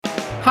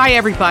Hi,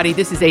 everybody.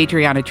 This is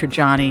Adriana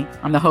Trajani.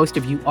 I'm the host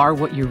of You Are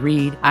What You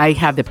Read. I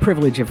have the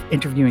privilege of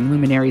interviewing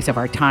luminaries of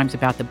our times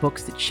about the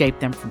books that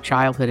shaped them from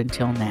childhood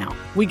until now.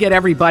 We get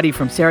everybody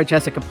from Sarah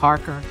Jessica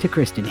Parker to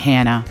Kristen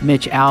Hanna,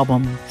 Mitch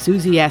Albom,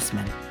 Susie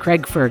Essman,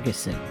 Craig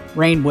Ferguson,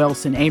 Rainn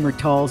Wilson, Amor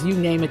Tolls, you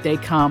name it, they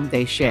come,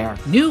 they share.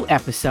 New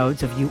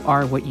episodes of You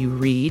Are What You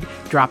Read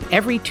drop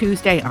every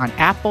Tuesday on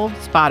Apple,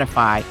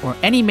 Spotify, or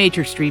any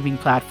major streaming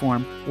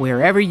platform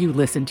wherever you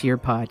listen to your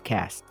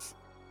podcasts.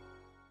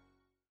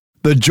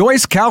 The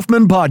Joyce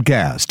Kaufman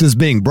Podcast is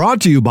being brought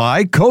to you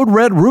by Code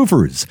Red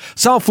Roofers,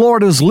 South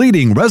Florida's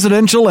leading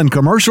residential and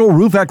commercial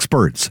roof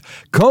experts.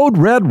 Code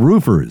Red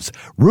Roofers,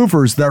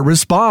 roofers that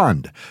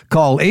respond.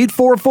 Call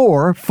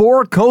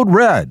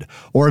 844-4CODE-RED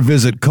or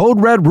visit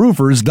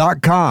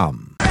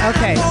CodeRedRoofers.com.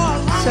 Okay,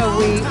 so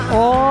we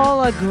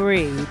all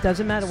agree,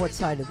 doesn't matter what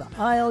side of the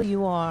aisle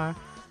you are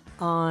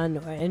on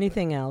or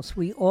anything else,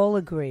 we all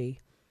agree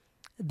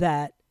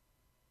that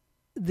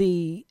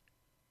the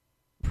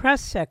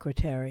press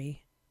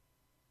secretary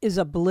is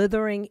a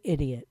blithering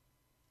idiot.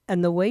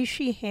 And the way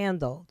she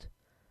handled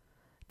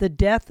the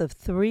death of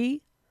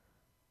 3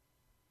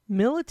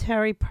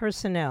 military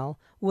personnel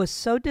was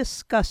so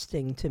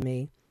disgusting to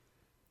me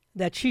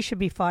that she should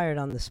be fired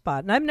on the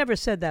spot. And I've never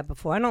said that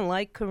before. I don't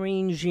like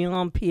Karine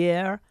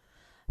Jean-Pierre,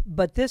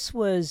 but this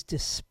was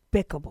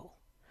despicable.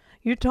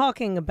 You're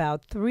talking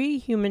about 3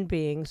 human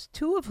beings,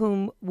 2 of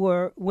whom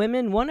were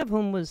women, one of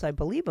whom was, I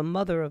believe, a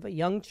mother of a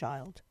young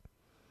child.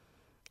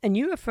 And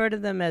you refer to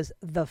them as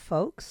the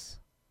folks?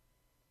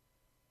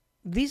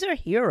 These are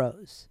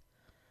heroes.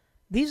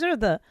 These are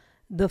the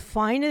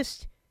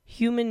finest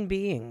human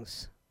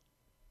beings,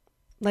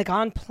 like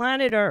on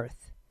planet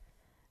Earth.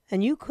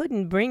 And you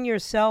couldn't bring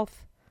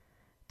yourself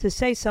to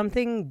say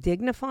something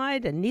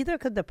dignified, and neither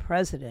could the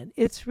president.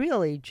 It's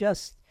really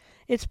just,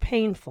 it's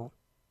painful.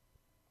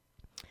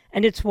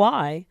 And it's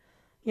why,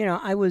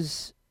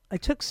 I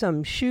took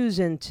some shoes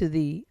into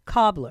the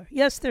cobbler.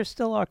 Yes, there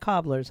still are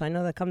cobblers. I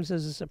know that comes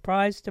as a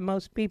surprise to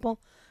most people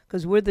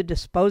because we're the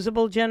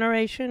disposable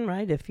generation,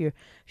 right? If your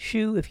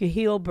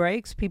heel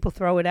breaks, people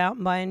throw it out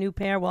and buy a new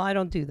pair. Well, I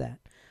don't do that.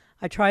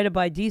 I try to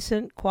buy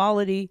decent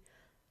quality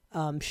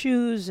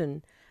shoes,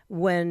 and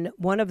when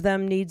one of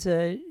them needs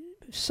a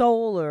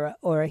sole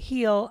or a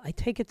heel, I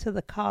take it to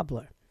the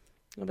cobbler.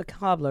 The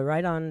cobbler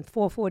right on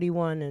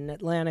 441 and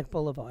Atlantic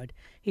Boulevard.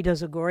 He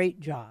does a great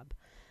job.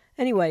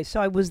 Anyway, so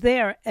I was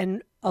there,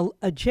 and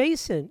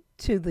adjacent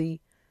to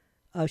the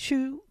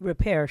shoe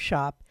repair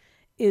shop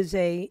is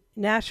a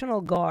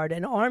National Guard,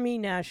 an Army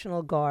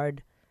National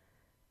Guard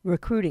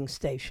recruiting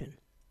station.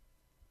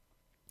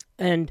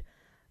 And,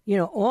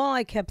 all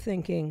I kept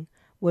thinking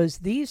was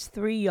these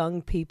 3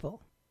 young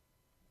people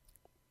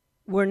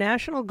were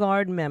National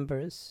Guard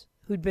members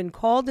who'd been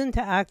called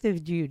into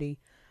active duty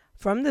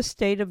from the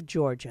state of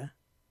Georgia.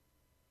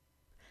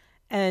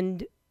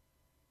 And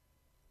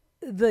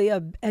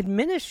the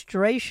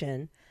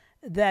administration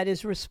that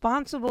is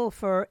responsible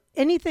for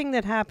anything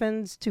that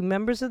happens to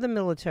members of the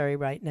military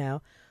right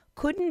now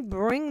couldn't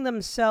bring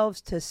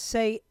themselves to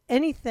say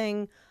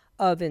anything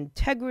of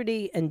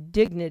integrity and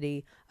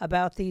dignity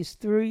about these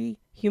 3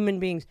 human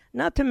beings,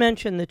 not to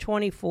mention the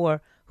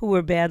 24 who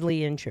were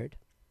badly injured.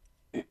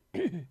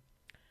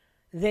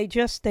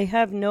 They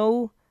have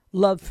no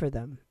love for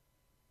them.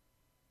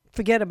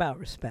 Forget about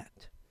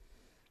respect.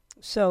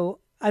 So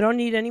I don't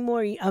need any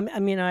more.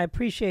 I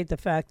appreciate the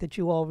fact that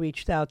you all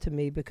reached out to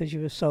me because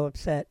you were so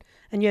upset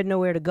and you had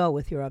nowhere to go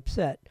with your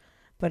upset.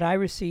 But I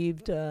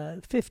received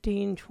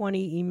 15,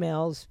 20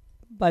 emails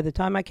by the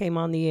time I came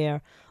on the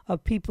air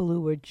of people who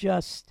were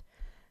just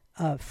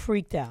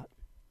freaked out.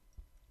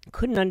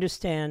 Couldn't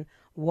understand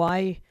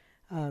why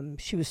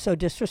she was so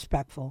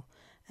disrespectful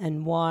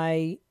and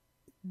why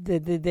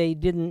they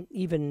didn't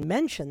even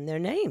mention their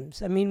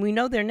names. I mean, we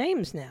know their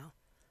names now.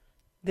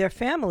 Their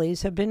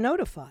families have been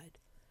notified.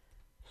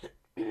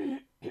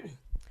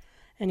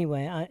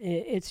 Anyway,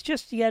 it's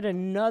just yet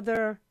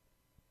another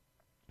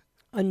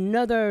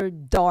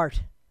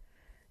dart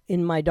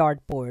in my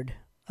dartboard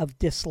of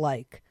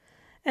dislike.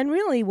 And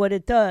really what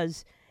it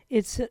does,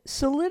 it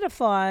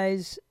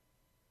solidifies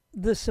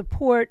the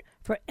support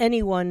for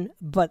anyone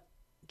but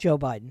Joe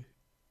Biden.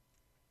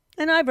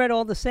 And I've read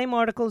all the same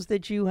articles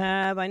that you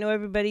have. I know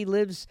everybody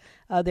lives,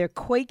 they're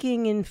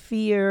quaking in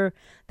fear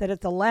that at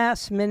the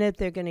last minute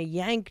they're going to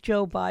yank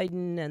Joe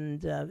Biden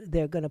and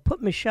they're going to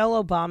put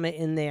Michelle Obama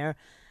in there.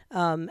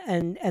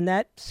 And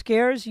that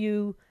scares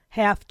you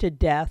half to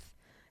death.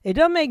 It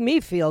doesn't make me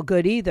feel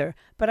good either.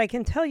 But I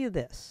can tell you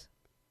this.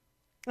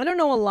 I don't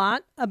know a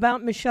lot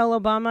about Michelle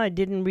Obama. I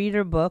didn't read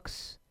her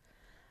books.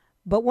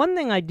 But one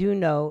thing I do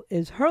know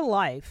is her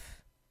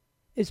life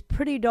is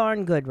pretty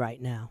darn good right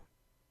now.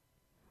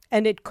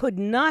 And it could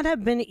not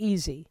have been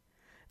easy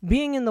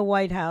being in the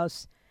White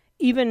House,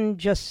 even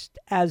just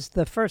as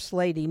the First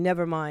Lady,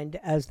 never mind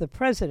as the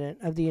President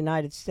of the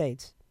United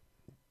States.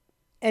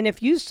 And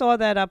if you saw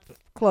that up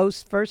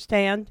close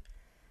firsthand,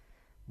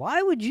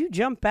 why would you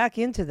jump back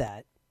into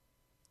that?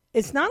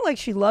 It's not like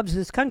she loves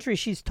this country.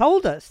 She's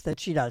told us that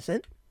she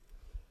doesn't.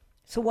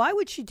 So why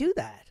would she do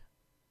that?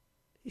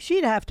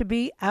 She'd have to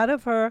be out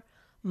of her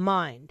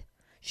mind.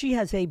 She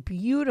has a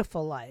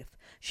beautiful life.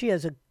 She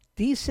has a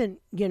decent,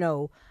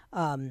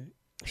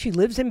 she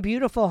lives in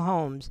beautiful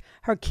homes.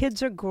 Her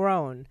kids are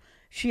grown.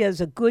 She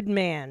has a good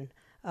man.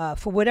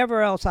 For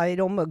whatever else, I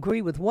don't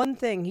agree with one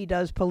thing he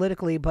does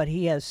politically, but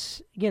he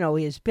has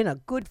been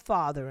a good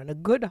father and a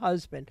good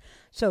husband.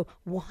 So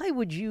why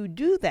would you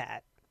do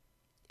that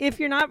if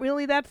you're not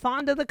really that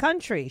fond of the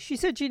country? She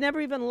said she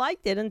never even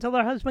liked it until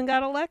her husband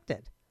got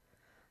elected.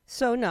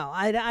 So no,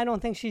 I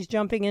don't think she's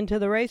jumping into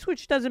the race,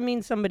 which doesn't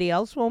mean somebody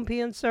else won't be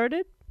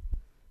inserted.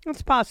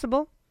 It's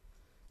possible.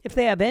 If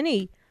they have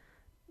any,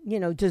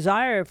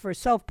 desire for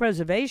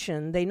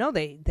self-preservation, they know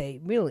they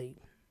really,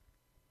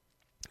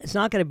 it's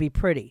not going to be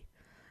pretty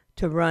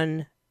to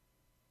run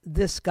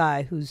this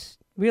guy who's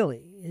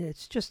really,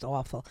 it's just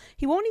awful.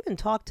 He won't even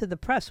talk to the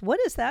press. What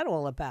is that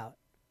all about?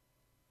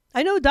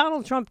 I know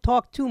Donald Trump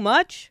talked too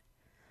much,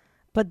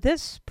 but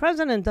this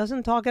president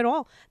doesn't talk at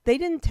all. They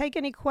didn't take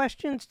any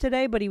questions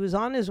today, but he was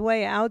on his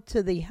way out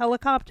to the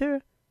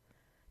helicopter,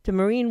 to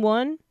Marine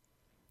One.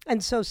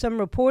 And so some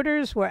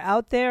reporters were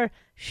out there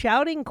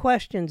shouting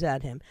questions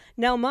at him.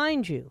 Now,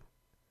 mind you,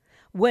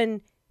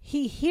 when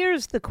he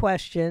hears the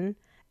question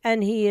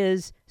and he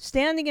is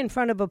standing in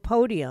front of a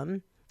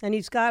podium and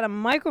he's got a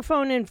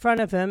microphone in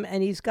front of him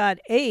and he's got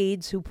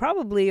aides who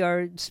probably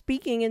are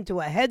speaking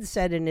into a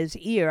headset in his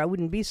ear, I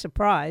wouldn't be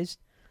surprised,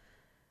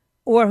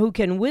 or who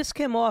can whisk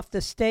him off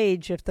the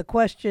stage if the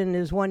question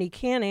is one he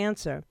can't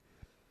answer.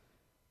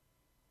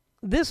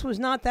 This was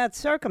not that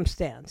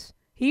circumstance.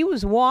 He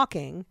was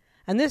walking,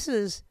 and this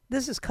is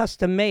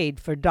custom made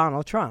for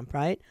Donald Trump,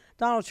 right?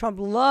 Donald Trump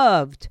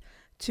loved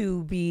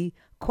to be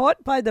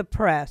caught by the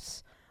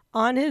press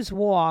on his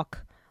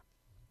walk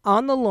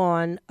on the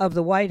lawn of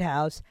the White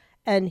House,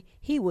 and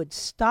he would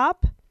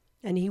stop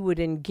and he would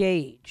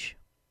engage.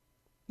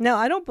 Now,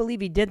 I don't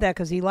believe he did that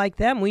because he liked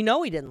them. We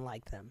know he didn't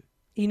like them.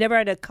 He never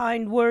had a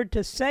kind word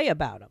to say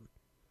about them.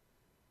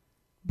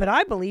 But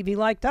I believe he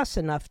liked us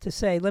enough to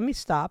say, let me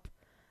stop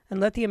and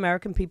let the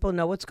American people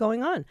know what's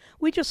going on.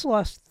 We just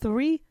lost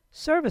 3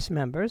 service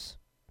members,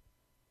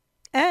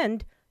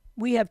 and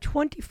we have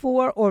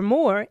 24 or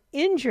more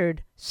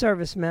injured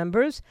service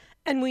members,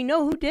 and we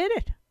know who did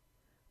it.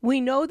 We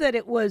know that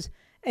it was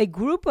a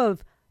group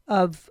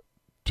of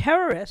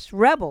terrorists,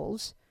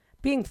 rebels,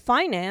 being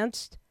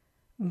financed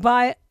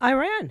by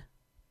Iran.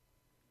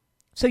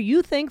 So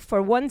you think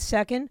for 1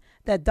 second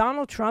that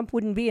Donald Trump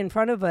wouldn't be in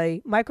front of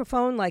a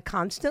microphone like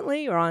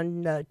constantly or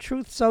on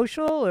Truth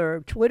Social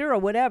or Twitter or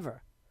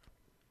whatever?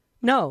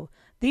 No,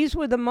 these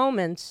were the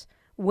moments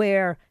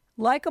where,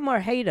 like him or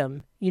hate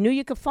him, you knew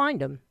you could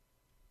find him,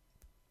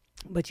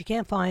 but you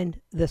can't find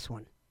this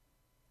one.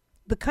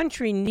 The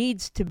country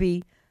needs to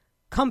be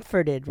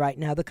comforted right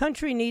now. The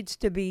country needs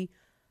to be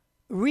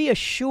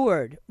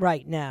reassured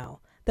right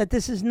now that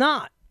this is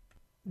not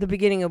the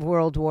beginning of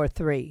World War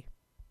III.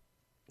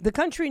 The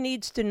country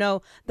needs to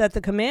know that the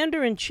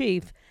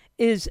commander-in-chief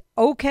is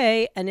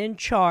okay and in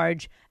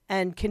charge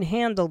and can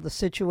handle the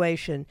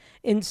situation,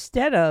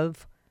 instead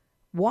of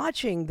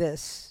watching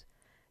this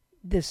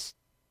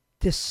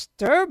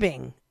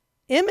disturbing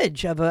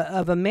image of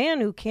a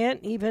man who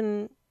can't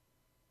even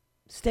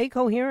stay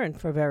coherent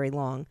for very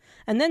long,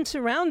 and then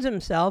surrounds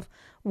himself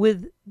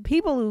with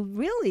people who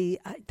really,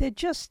 they're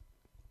just,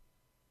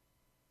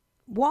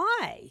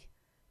 why?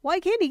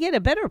 Why can't he get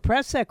a better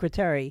press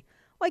secretary?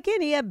 Why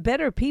can't he have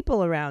better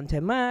people around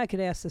him? I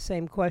could ask the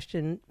same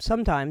question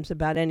sometimes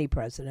about any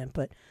president,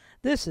 but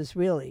this is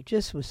really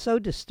just was so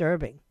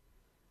disturbing.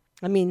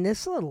 I mean,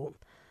 this little,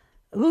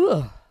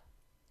 ugh.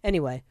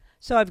 Anyway,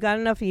 so I've got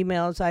enough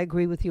emails. I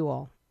agree with you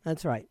all.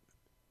 That's right.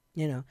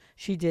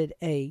 She did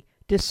a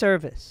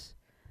disservice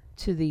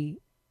to the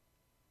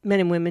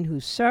men and women who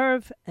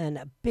serve, and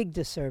a big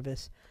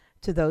disservice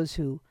to those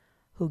who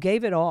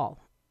gave it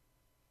all,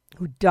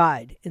 who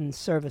died in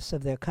service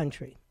of their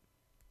country.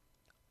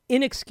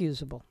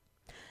 Inexcusable.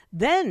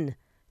 Then,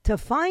 to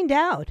find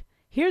out,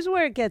 here's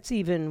where it gets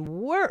even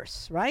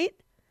worse, right?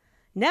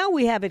 Now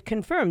we have it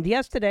confirmed.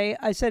 Yesterday,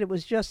 I said it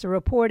was just a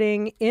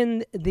reporting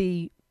in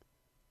the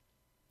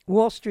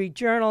Wall Street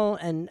Journal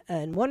and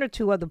 1 or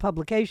 2 other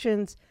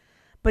publications.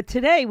 But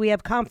today we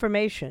have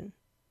confirmation,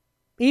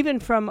 even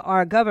from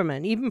our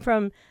government, even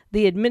from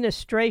the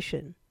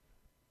administration,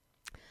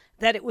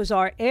 that it was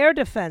our air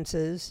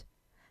defenses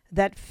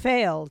that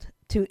failed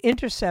to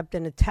intercept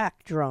an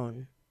attack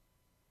drone.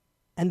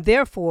 And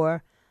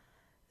therefore,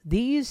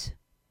 these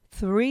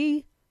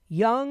 3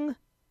 young,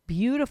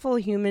 beautiful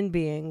human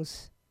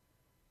beings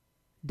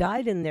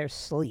died in their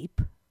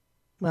sleep.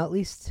 Well, at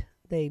least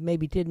they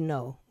maybe didn't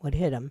know what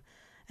hit them.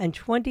 And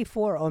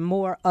 24 or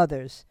more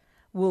others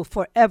will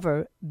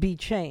forever be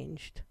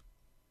changed.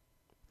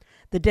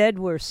 The dead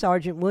were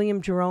Sergeant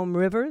William Jerome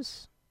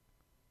Rivers,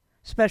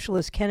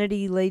 Specialist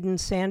Kennedy Layden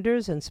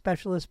Sanders, and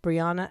Specialist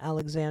Breonna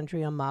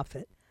Alexandria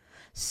Moffett.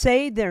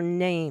 Say their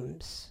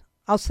names.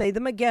 I'll say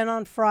them again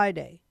on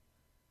Friday.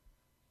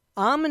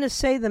 I'm going to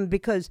say them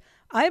because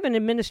I have an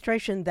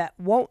administration that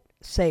won't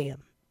say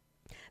them.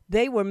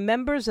 They were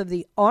members of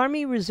the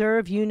Army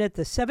Reserve Unit,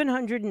 the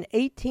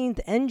 718th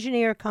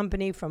Engineer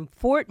Company from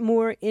Fort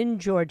Moore in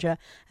Georgia,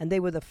 and they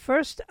were the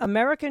first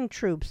American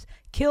troops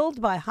killed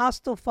by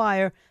hostile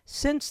fire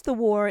since the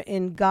war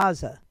in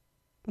Gaza,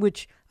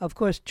 which, of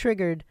course,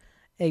 triggered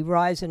a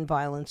rise in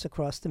violence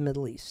across the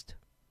Middle East.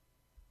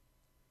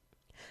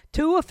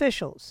 2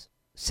 officials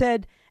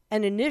said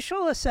an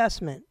initial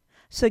assessment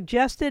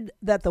suggested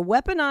that the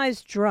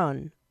weaponized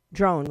drone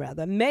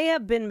may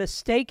have been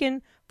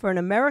mistaken for an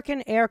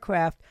American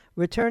aircraft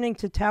returning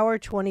to Tower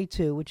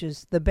 22, which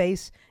is the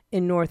base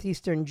in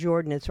northeastern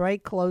Jordan. It's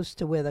right close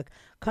to where the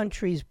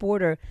country's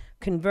border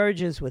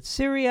converges with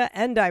Syria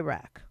and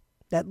Iraq,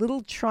 that little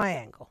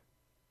triangle.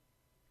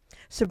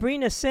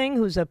 Sabrina Singh,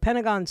 who's a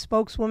Pentagon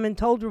spokeswoman,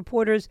 told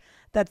reporters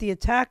that the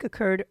attack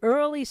occurred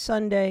early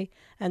Sunday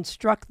and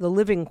struck the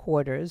living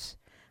quarters,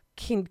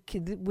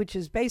 which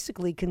is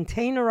basically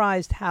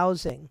containerized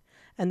housing,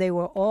 and they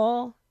were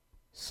all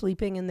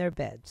sleeping in their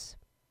beds.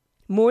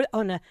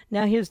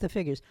 Now here's the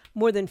figures.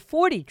 More than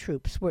 40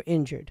 troops were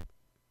injured.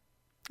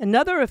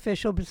 Another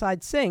official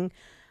besides Singh,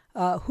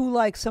 who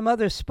like some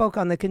others spoke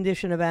on the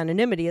condition of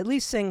anonymity, at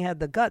least Singh had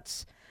the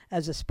guts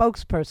as a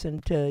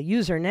spokesperson to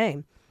use her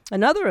name.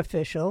 Another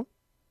official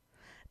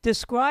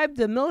described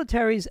the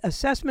military's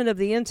assessment of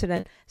the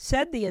incident,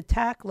 said the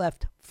attack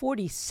left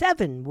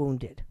 47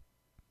 wounded.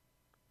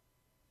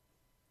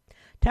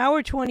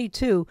 Tower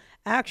 22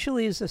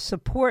 actually is a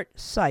support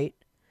site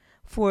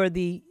for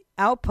the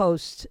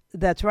outpost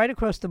that's right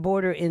across the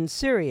border in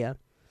Syria,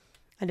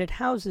 and it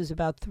houses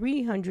about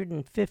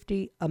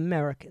 350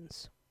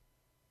 Americans.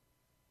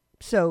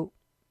 So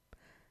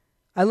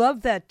I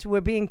love that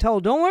we're being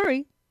told, don't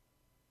worry.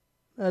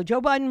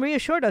 Joe Biden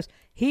reassured us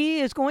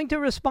he is going to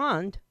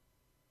respond.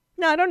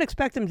 Now, I don't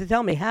expect him to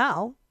tell me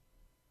how,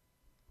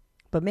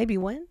 but maybe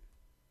when.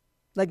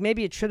 Like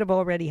maybe it should have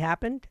already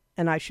happened,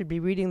 and I should be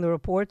reading the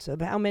reports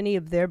of how many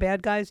of their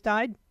bad guys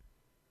died.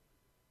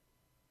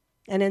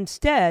 And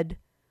instead,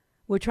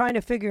 we're trying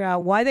to figure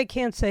out why they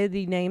can't say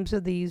the names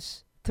of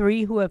these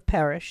 3 who have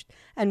perished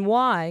and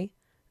why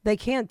they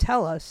can't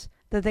tell us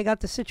that they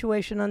got the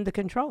situation under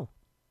control.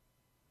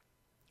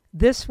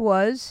 This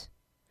was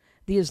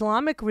the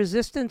Islamic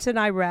Resistance in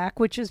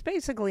Iraq, which is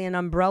basically an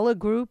umbrella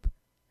group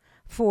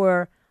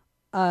for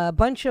a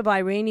bunch of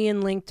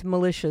Iranian-linked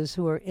militias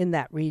who are in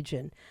that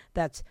region.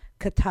 That's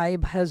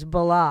Kataib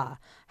Hezbollah,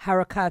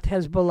 Harakat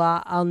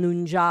Hezbollah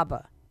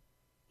al-Nunjaba.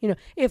 You know,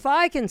 if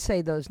I can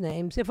say those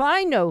names, if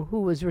I know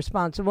who was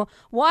responsible,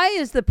 why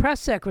is the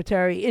press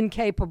secretary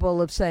incapable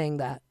of saying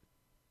that?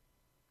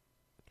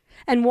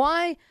 And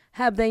why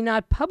have they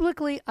not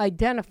publicly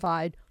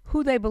identified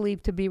who they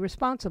believe to be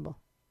responsible?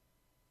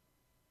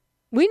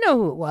 We know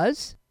who it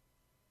was,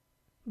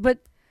 but,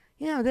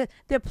 you know,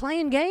 they're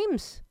playing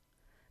games.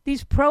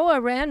 These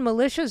pro-Iran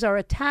militias are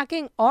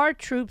attacking our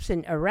troops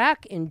in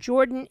Iraq, in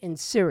Jordan, in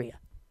Syria.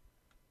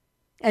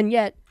 And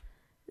yet,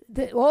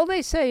 all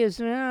they say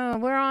is, no,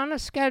 we're on a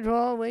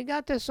schedule. We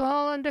got this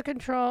all under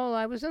control.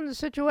 I was in the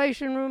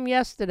Situation Room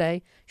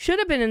yesterday. Should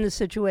have been in the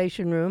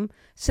Situation Room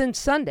since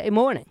Sunday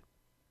morning.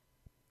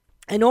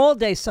 And all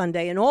day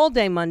Sunday and all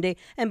day Monday.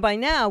 And by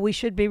now, we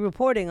should be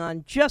reporting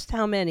on just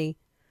how many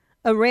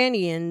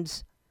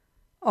Iranians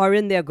are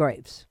in their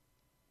graves.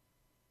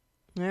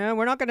 Yeah,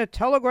 we're not going to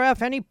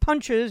telegraph any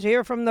punches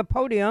here from the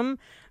podium,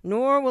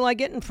 nor will I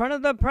get in front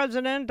of the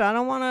president. I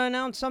don't want to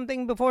announce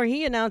something before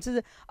he announces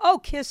it. Oh,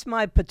 kiss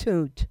my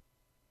patoot.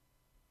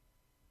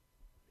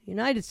 The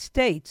United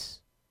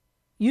States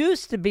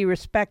used to be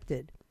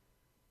respected,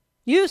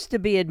 used to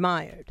be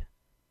admired.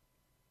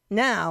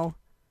 Now,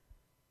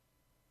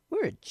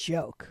 we're a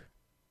joke.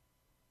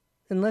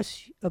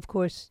 Unless, of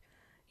course,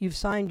 you've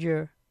signed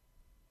your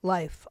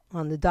life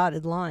on the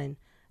dotted line,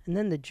 and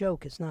then the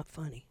joke is not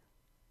funny.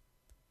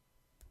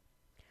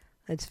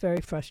 It's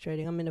very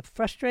frustrating. I'm in a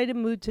frustrated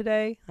mood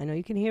today. I know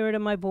you can hear it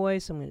in my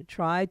voice. I'm going to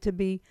try to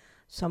be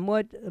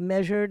somewhat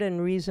measured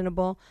and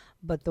reasonable,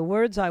 but the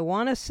words I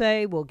want to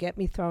say will get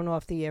me thrown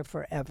off the air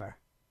forever.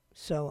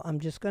 So I'm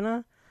just going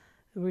to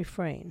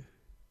refrain.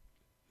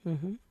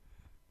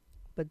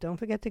 But don't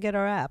forget to get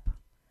our app,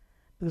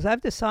 because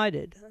I've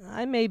decided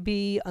I may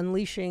be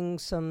unleashing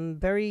some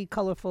very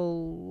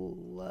colorful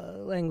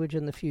language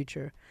in the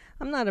future.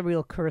 I'm not a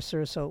real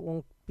cursor, so it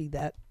won't be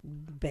that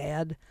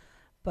bad.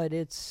 But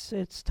it's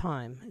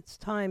time. It's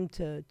time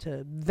to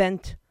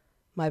vent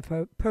my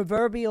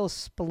proverbial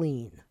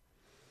spleen.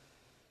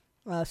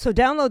 So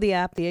download the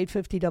app, the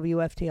 850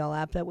 WFTL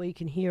app. That way you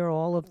can hear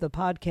all of the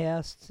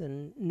podcasts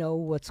and know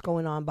what's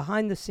going on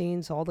behind the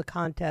scenes, all the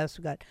contests.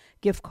 We've got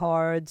gift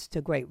cards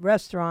to great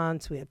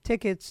restaurants. We have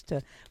tickets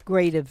to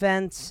great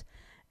events.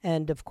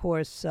 And, of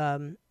course,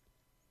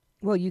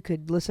 you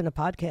could listen to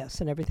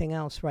podcasts and everything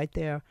else right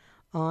there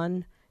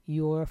on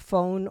your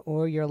phone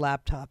or your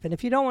laptop. And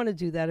if you don't want to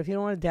do that, if you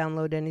don't want to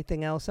download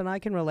anything else, and I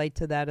can relate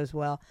to that as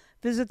well,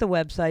 Visit the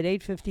website,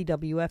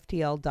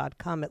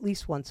 850wftl.com, at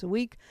least once a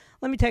week.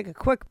 Let me take a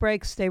quick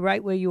break. Stay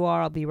right where you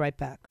are. I'll be right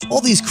back.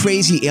 All these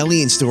crazy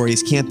alien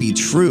stories can't be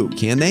true,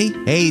 can they?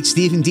 Hey, it's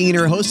Stephen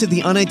Diener, host of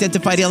the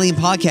Unidentified Alien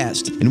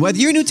Podcast. And whether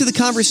you're new to the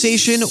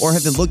conversation or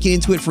have been looking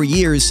into it for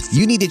years,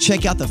 you need to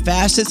check out the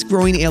fastest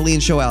growing alien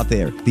show out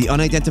there, the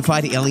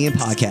Unidentified Alien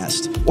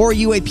Podcast, or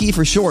UAP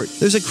for short.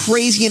 There's a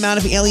crazy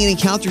amount of alien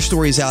encounter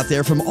stories out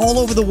there from all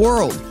over the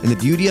world. And the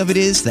beauty of it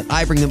is that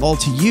I bring them all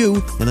to you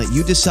and let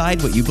you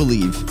decide what you believe.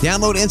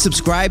 Download and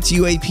subscribe to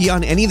UAP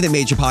on any of the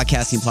major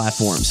podcasting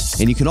platforms.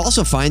 And you can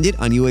also find it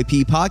on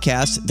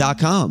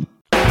UAPpodcast.com.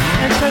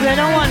 And so they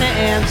don't want to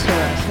answer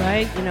us,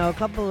 right? You know, a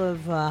couple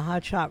of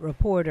hotshot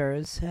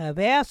reporters have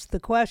asked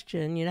the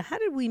question, you know, how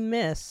did we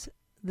miss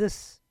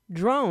this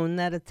drone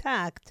that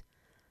attacked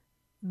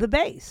the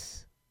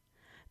base?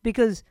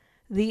 Because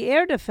the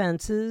air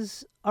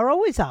defenses are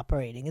always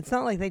operating. It's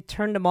not like they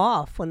turned them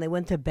off when they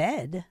went to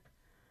bed.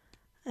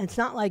 It's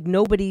not like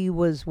nobody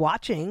was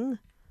watching.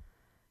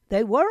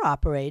 They were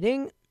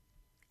operating,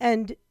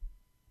 and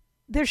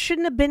there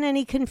shouldn't have been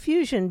any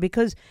confusion,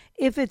 because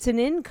if it's an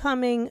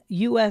incoming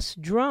U.S.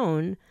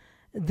 drone,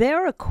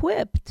 they're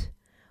equipped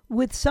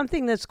with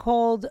something that's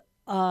called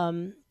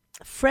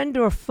friend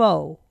or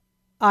foe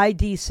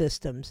ID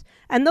systems.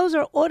 And those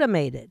are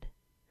automated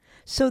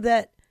so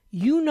that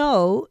you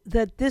know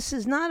that this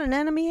is not an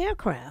enemy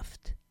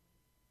aircraft.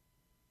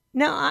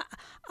 Now,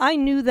 I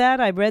knew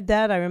that. I read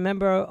that. I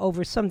remember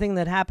over something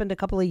that happened a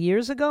couple of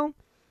years ago.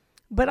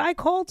 But I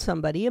called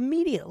somebody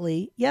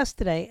immediately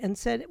yesterday and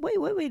said,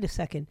 wait a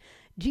second.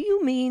 Do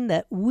you mean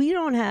that we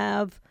don't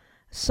have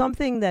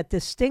something that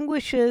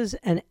distinguishes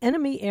an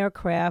enemy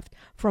aircraft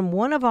from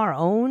one of our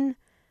own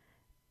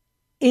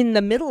in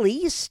the Middle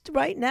East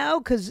right now?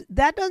 Because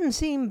that doesn't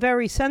seem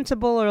very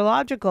sensible or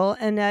logical,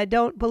 and I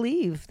don't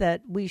believe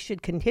that we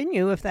should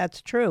continue if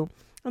that's true.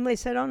 And they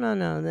said, oh,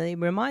 no. They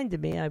reminded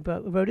me. I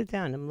wrote it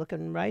down. I'm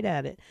looking right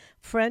at it.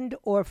 Friend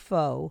or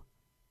foe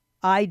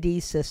ID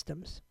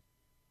systems.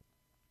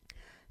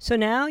 So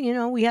now, you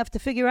know, we have to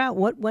figure out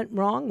what went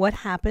wrong, what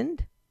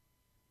happened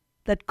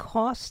that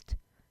cost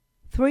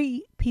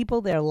 3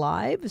 people their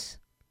lives,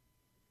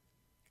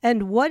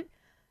 and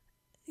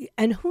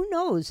who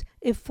knows,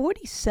 if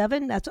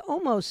 47, that's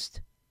almost,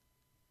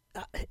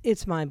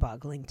 it's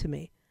mind-boggling to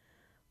me.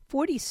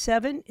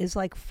 47 is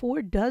like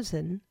 4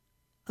 dozen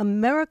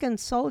American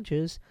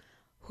soldiers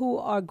who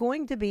are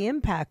going to be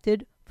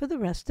impacted for the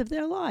rest of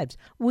their lives.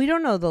 We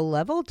don't know the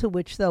level to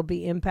which they'll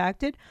be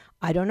impacted.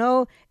 I don't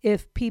know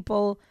if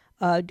people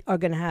are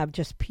going to have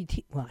just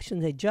well, I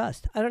shouldn't say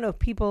just. I don't know if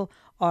people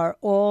are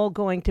all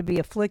going to be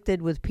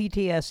afflicted with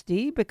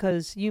PTSD,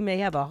 because you may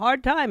have a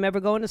hard time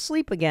ever going to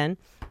sleep again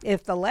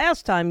if the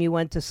last time you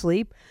went to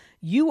sleep,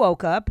 you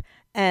woke up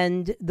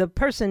and the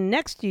person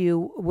next to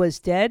you was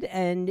dead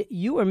and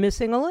you were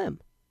missing a limb.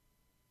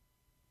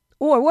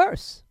 Or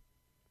worse.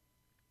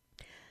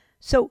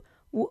 So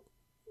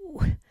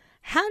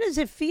how does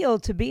it feel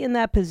to be in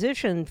that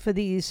position for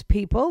these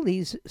people,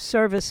 these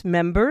service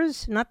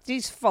members, not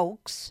these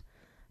folks,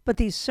 but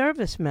these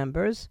service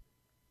members,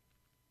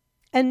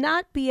 and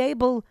not be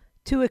able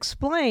to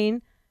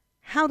explain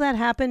how that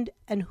happened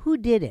and who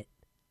did it?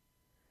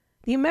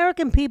 The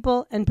American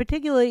people, and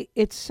particularly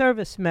its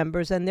service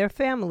members and their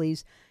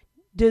families,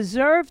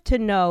 deserve to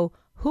know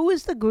who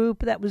is the group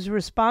that was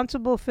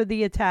responsible for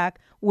the attack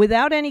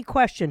without any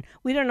question.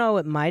 We don't know.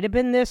 It might have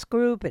been this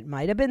group. It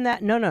might have been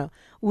that. No.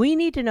 We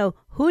need to know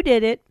who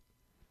did it.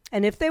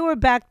 And if they were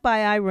backed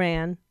by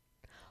Iran,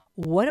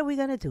 what are we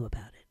going to do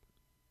about it?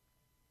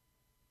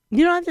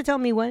 You don't have to tell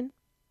me when.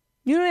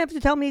 You don't have to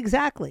tell me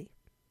exactly.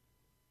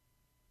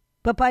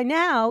 But by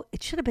now,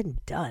 it should have been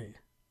done.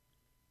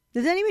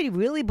 Does anybody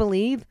really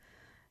believe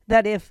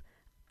that if,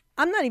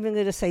 I'm not even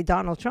going to say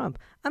Donald Trump,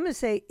 I'm going to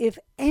say if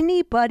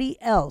anybody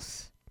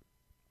else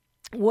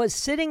was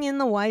sitting in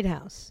the White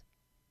House,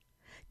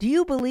 do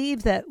you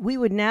believe that we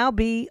would now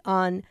be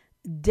on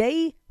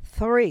day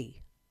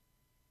 3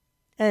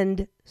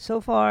 and so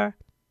far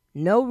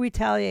no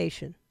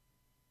retaliation?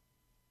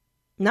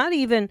 Not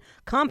even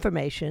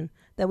confirmation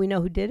that we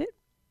know who did it?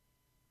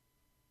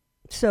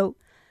 So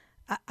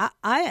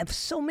I have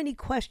so many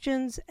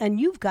questions, and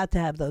you've got to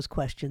have those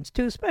questions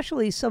too,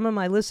 especially some of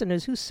my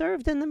listeners who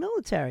served in the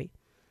military.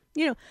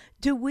 You know,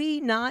 do we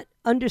not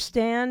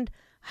understand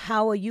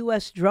how a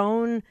U.S.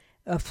 drone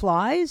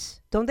flies?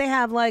 Don't they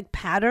have like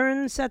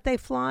patterns that they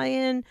fly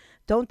in?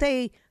 Don't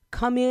they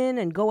come in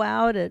and go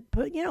out at,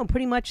 you know,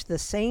 pretty much the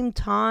same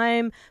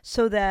time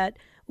so that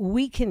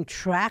we can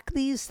track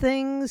these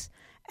things?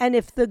 And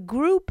if the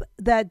group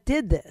that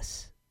did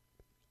this,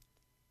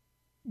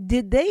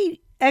 did they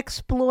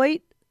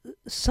exploit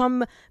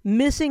some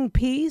missing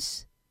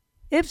piece?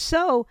 If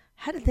so,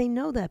 how did they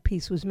know that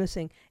piece was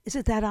missing? Is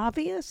it that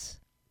obvious?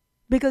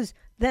 Because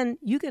then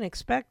you can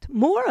expect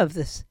more of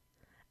this.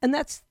 And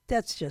that's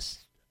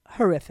just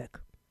horrific.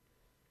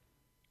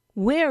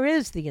 Where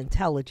is the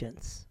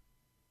intelligence?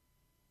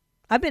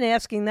 I've been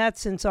asking that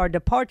since our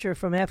departure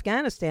from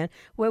Afghanistan,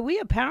 where we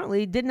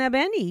apparently didn't have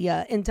any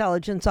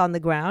intelligence on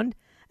the ground.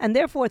 and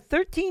therefore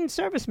 13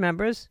 service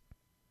members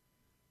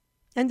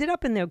ended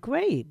up in their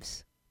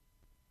graves.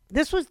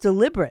 This was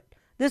deliberate.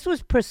 This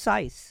was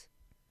precise.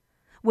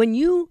 When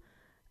you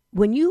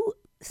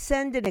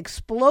send an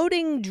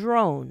exploding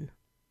drone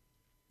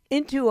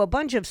into a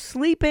bunch of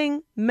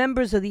sleeping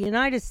members of the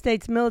United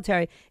States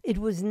military, it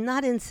was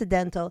not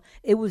incidental.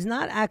 It was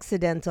not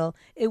accidental.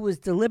 It was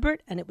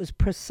deliberate and it was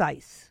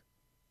precise.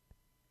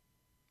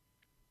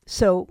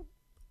 So,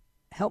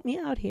 help me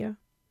out here.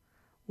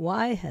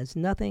 Why has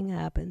nothing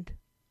happened?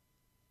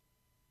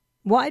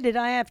 Why did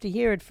I have to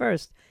hear it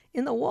first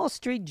in the Wall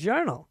Street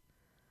Journal?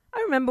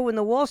 I remember when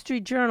the Wall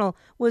Street Journal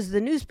was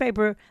the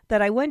newspaper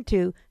that I went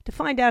to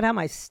find out how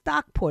my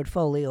stock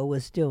portfolio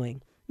was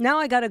doing. Now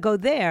I got to go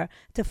there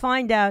to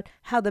find out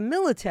how the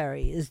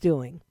military is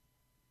doing.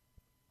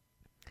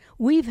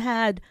 We've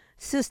had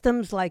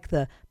systems like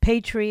the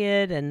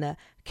Patriot and the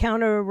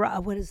counter,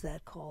 what is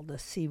that called? The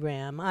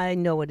CRAM. I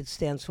know what it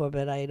stands for,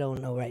 but I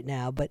don't know right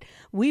now. But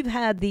we've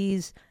had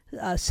these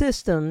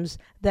systems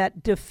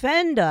that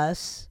defend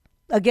us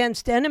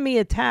against enemy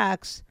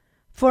attacks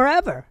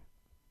forever.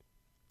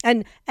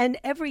 And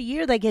every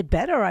year they get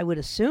better, I would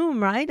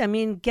assume, right? I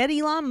mean, get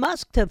Elon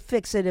Musk to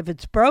fix it if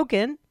it's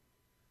broken.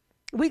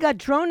 We got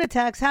drone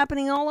attacks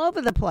happening all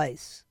over the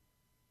place.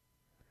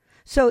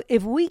 So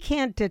if we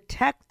can't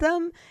detect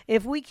them,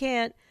 if we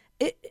can't...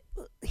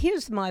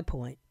 here's my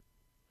point.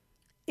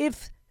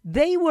 If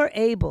they were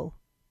able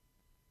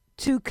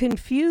to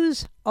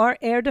confuse our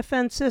air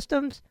defense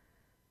systems,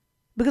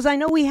 because I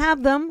know we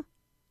have them,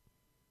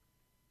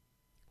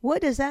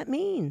 what does that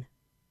mean?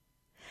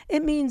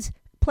 It means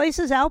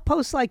places,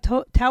 outposts like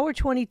Tower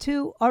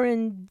 22 are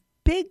in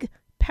big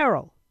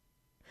peril.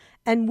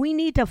 And we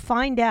need to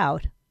find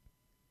out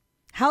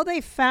how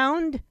they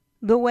found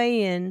the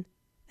way in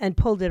and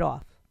pulled it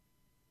off.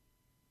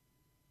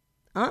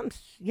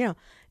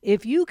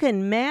 If you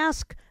can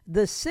mask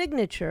the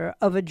signature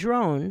of a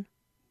drone,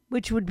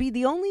 which would be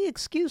the only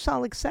excuse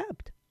I'll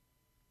accept,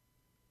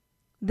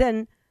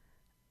 then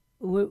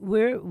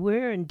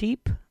we're in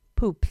deep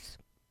poops.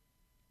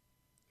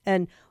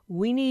 And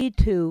we need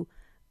to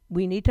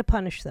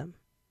punish them.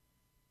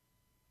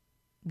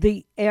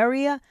 The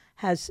area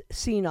has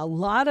seen a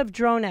lot of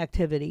drone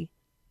activity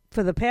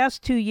for the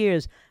past 2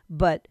 years,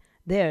 but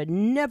they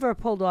never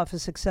pulled off a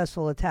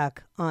successful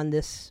attack on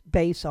this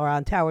base or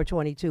on Tower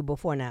 22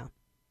 before now.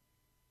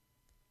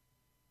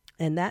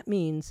 And that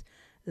means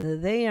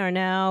they are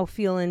now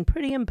feeling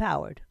pretty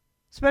empowered,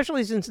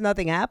 especially since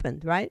nothing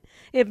happened, right?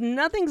 If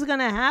nothing's going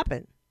to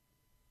happen,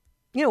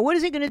 what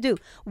is he going to do?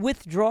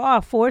 Withdraw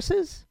our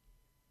forces?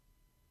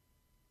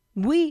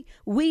 We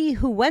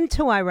who went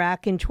to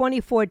Iraq in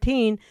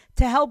 2014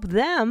 to help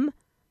them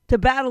to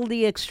battle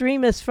the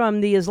extremists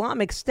from the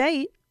Islamic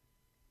State.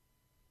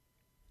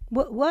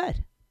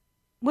 What?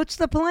 What's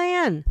the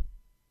plan?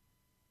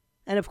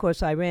 And of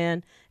course,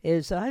 Iran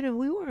is.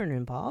 We weren't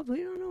involved.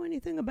 We don't know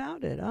anything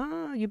about it.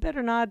 You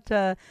better not.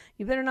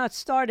 You better not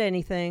start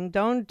anything.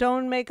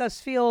 Don't make us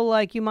feel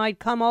like you might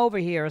come over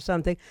here or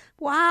something.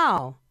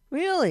 Wow,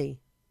 really?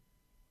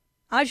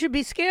 I should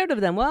be scared of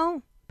them.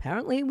 Well,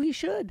 apparently we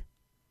should.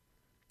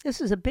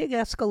 This is a big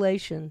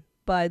escalation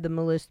by the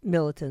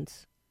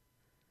militants.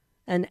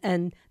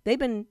 And they've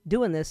been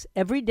doing this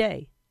every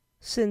day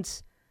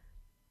since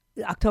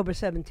October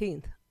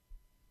 17th.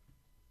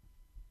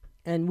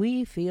 And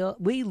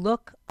we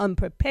look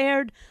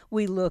unprepared,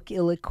 we look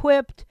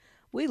ill-equipped,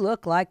 we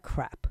look like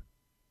crap.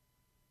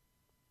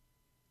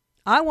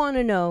 I want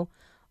to know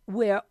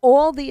where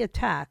all the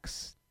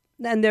attacks,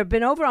 and there have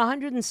been over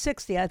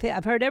 160,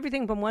 I've heard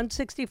everything from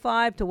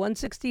 165 to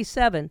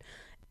 167,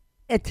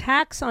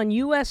 attacks on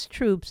U.S.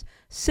 troops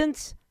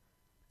since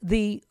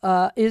the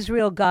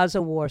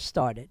Israel-Gaza war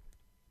started.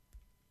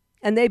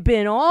 And they've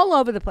been all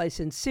over the place,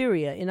 in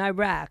Syria, in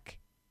Iraq,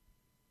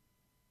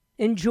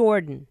 in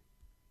Jordan.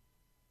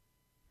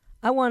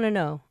 I want to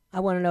know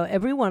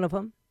every one of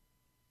them.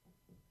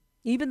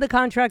 Even the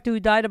contractor who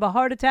died of a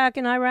heart attack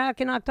in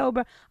Iraq in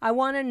October. I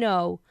want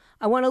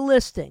a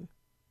listing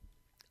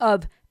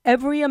of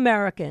every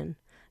American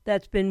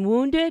that's been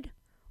wounded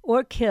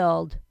or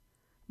killed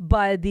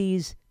by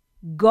these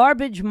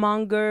garbage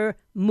monger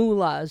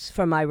mullahs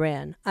from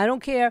Iran. I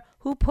don't care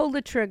who pulled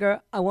the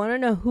trigger. I want to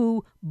know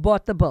who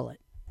bought the bullet.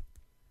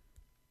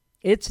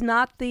 It's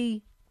not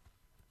the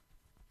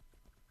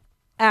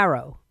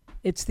arrow.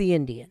 It's the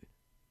Indian.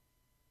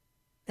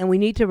 And we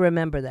need to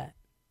remember that.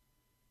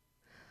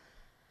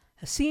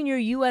 A senior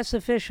U.S.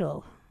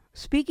 official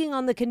speaking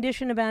on the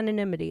condition of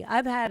anonymity.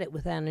 I've had it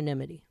with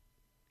anonymity.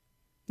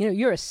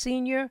 You're a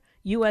senior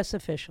U.S.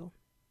 official.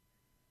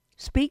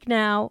 Speak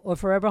now or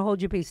forever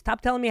hold your peace.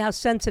 Stop telling me how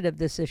sensitive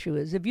this issue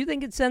is. If you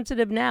think it's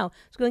sensitive now,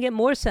 it's going to get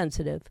more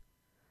sensitive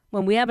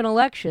when we have an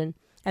election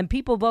and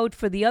people vote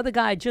for the other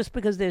guy just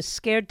because they're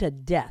scared to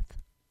death.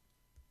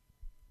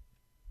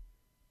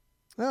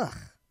 Ugh.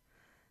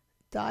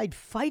 Died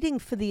fighting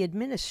for the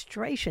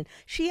administration.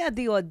 She had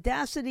the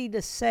audacity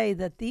to say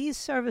that these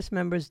service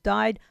members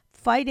died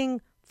fighting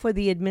for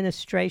the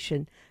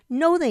administration.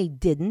 No, they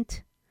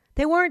didn't.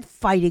 They weren't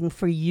fighting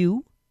for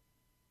you.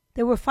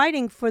 They were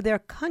fighting for their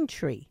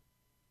country.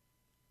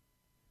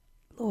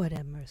 Lord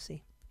have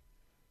mercy.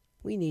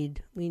 We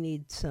need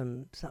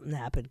something to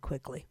happen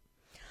quickly.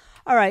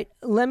 All right,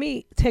 let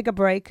me take a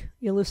break.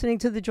 You're listening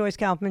to the Joyce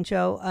Kaufman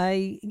Show.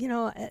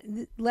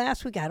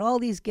 Last week I had all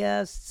these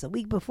guests. The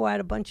week before I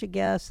had a bunch of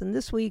guests. And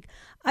this week,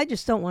 I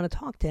just don't want to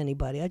talk to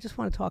anybody. I just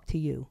want to talk to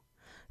you.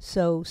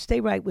 So stay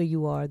right where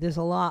you are. There's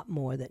a lot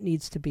more that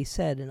needs to be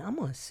said, and I'm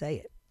going to say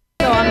it.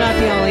 So I'm not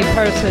the only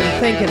person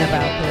thinking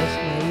about this.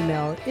 My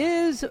email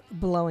is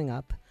blowing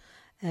up.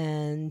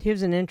 And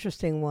here's an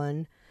interesting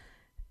one.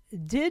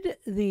 Did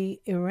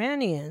the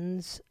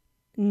Iranians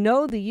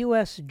know the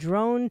U.S.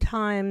 drone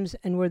times,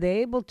 and were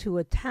they able to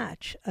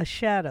attach a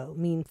shadow,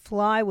 mean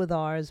fly with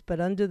ours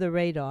but under the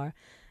radar,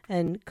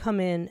 and come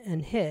in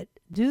and hit?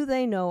 Do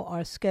they know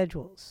our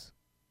schedules?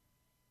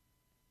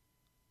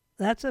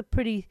 That's a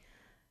pretty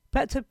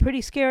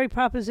scary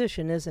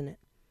proposition, isn't it?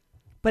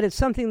 But it's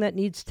something that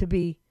needs to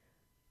be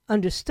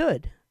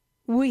understood.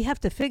 We have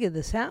to figure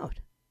this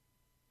out.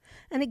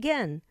 And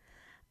again,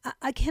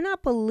 I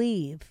cannot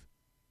believe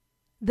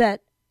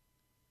that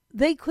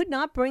they could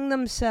not bring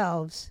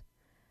themselves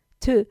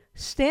to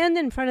stand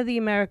in front of the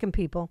American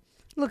people.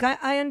 Look,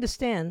 I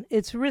understand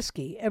it's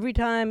risky. Every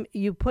time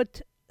you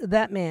put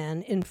that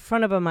man in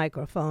front of a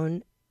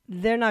microphone,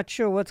 they're not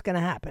sure what's going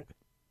to happen.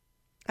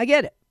 I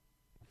get it.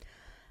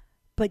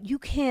 But you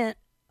can't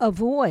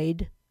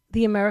avoid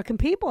the American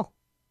people.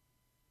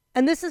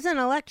 And this is an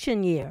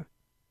election year.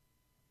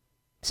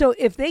 So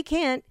if they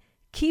can't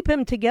keep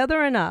him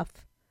together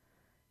enough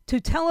to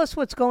tell us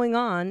what's going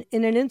on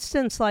in an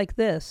instance like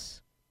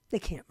this, they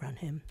can't run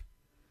him.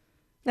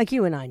 Like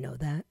you and I know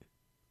that.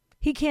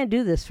 He can't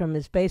do this from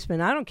his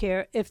basement. I don't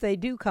care if they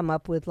do come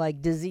up with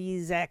like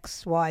disease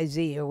X, Y,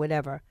 Z or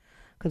whatever,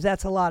 because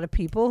that's a lot of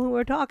people who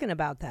are talking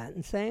about that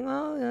and saying,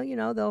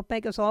 oh, they'll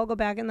make us all go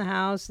back in the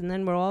house and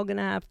then we're all going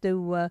to have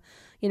to,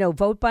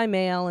 vote by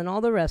mail and all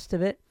the rest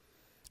of it.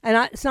 And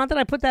it's not that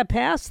I put that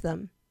past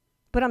them,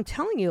 but I'm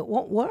telling you, it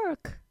won't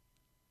work.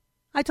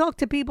 I talk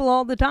to people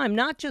all the time,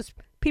 not just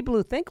people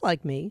who think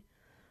like me,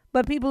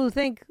 but people who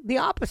think the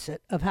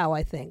opposite of how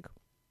I think.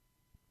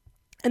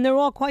 And they're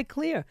all quite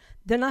clear.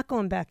 They're not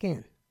going back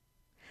in.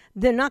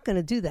 They're not going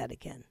to do that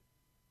again.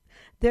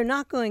 They're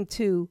not going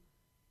to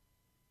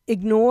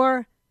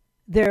ignore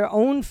their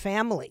own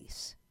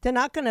families. They're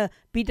not going to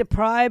be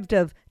deprived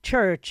of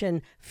church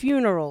and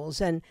funerals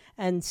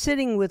and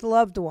sitting with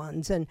loved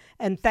ones and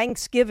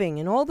Thanksgiving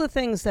and all the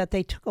things that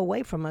they took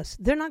away from us.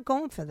 They're not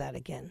going for that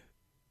again.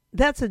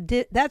 That's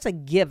a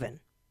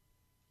given.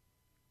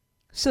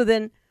 So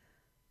then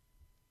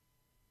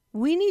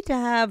we need to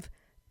have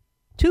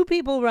two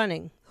people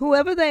running,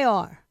 whoever they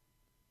are.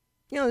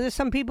 There's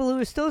some people who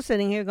are still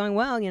sitting here going,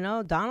 well,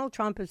 Donald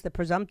Trump is the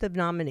presumptive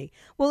nominee.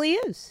 Well, he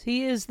is.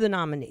 He is the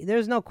nominee.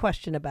 There's no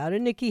question about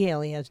it. Nikki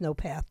Haley has no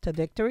path to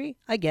victory.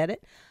 I get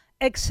it.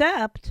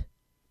 Except,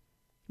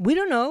 we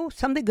don't know.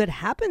 Something could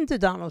happen to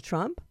Donald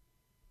Trump.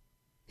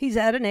 He's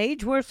at an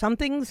age where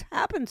something's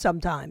happened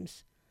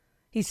sometimes.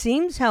 He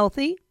seems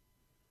healthy,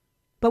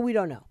 but we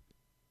don't know.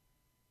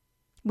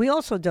 We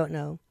also don't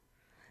know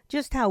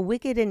just how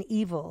wicked and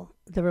evil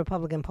the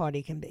Republican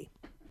Party can be.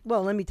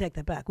 Well, let me take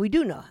that back. We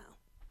do know how.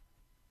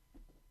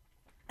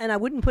 And I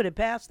wouldn't put it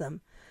past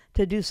them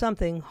to do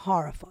something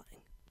horrifying,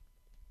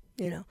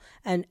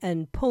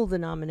 and pull the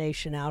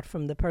nomination out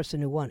from the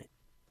person who won it.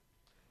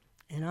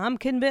 And I'm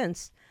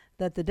convinced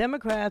that the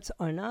Democrats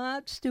are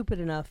not stupid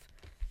enough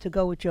to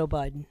go with Joe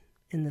Biden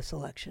in this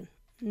election.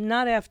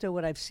 Not after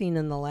what I've seen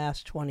in the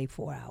last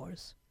 24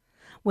 hours.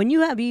 When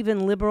you have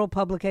even liberal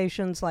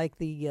publications like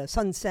the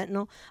Sun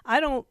Sentinel,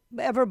 I don't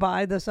ever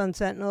buy the Sun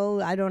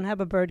Sentinel. I don't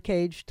have a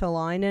birdcage to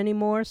line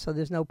anymore, so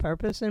there's no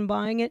purpose in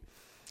buying it.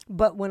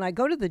 But when I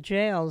go to the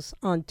jails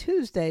on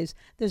Tuesdays,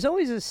 there's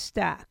always a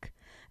stack.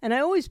 And I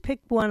always pick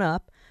one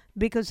up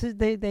because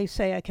they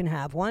say I can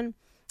have one.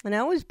 And I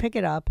always pick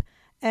it up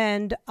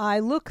and I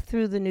look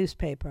through the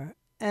newspaper.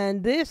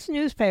 And this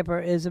newspaper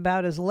is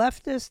about as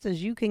leftist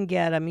as you can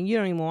get. I mean, you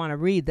don't even want to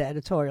read the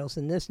editorials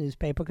in this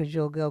newspaper because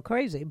you'll go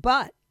crazy.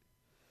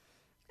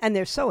 And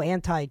they're so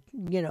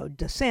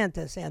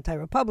DeSantis,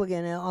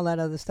 anti-Republican, and all that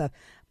other stuff.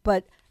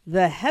 But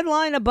the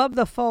headline above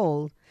the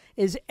fold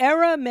is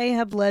error may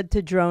have led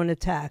to drone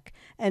attack.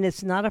 And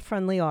it's not a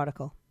friendly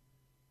article.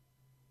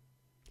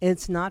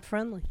 It's not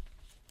friendly.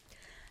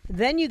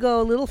 Then you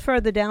go a little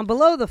further down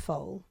below the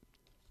fold.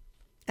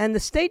 And the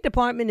State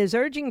Department is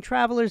urging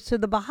travelers to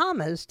the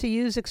Bahamas to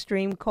use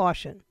extreme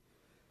caution.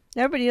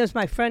 Everybody knows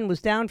my friend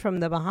was down from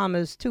the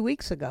Bahamas 2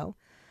 weeks ago,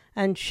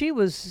 and she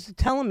was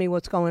telling me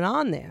what's going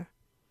on there.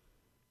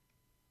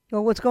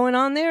 Well, what's going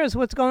on there is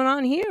what's going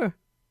on here.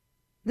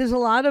 There's a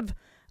lot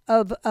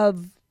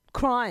of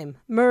crime,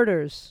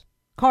 murders,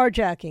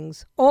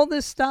 carjackings, all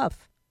this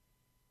stuff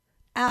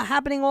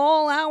happening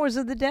all hours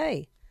of the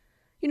day.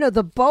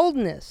 The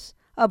boldness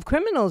of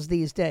criminals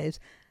these days,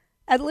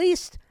 at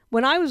least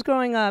when I was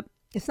growing up,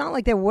 it's not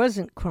like there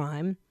wasn't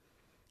crime,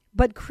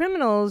 but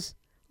criminals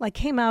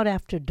came out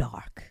after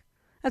dark.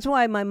 That's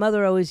why my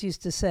mother always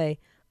used to say,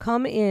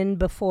 come in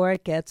before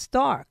it gets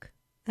dark.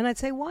 And I'd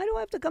say, why do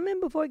I have to come in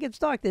before it gets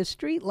dark? There's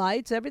street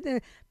lights,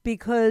 everything.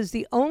 Because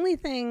the only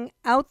thing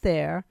out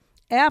there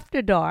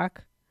after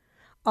dark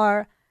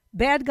are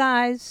bad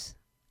guys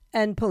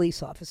and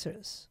police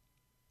officers.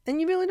 And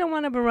you really don't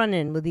want to run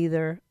in with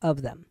either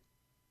of them.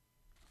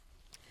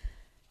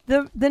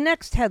 The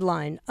next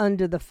headline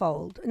under the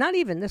fold, not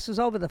even, this was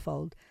over the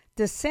fold,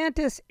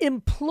 DeSantis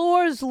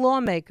implores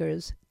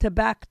lawmakers to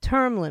back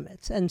term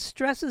limits and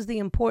stresses the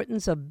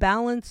importance of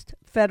balanced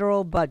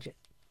federal budget.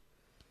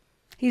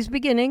 He's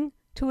beginning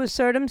to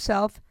assert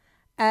himself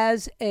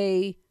as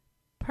a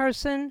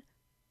person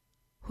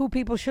who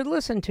people should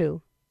listen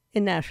to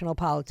in national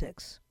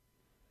politics.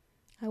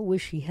 I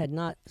wish he had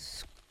not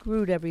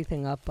screwed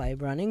everything up by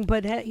running,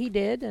 but he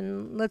did,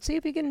 and let's see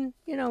if he can,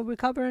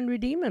 recover and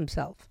redeem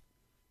himself.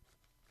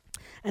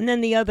 And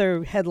then the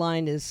other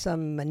headline is a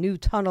new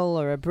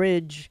tunnel or a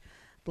bridge,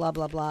 blah,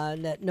 blah, blah,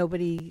 that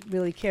nobody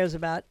really cares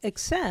about,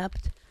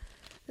 except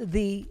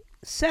the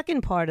second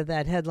part of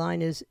that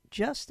headline is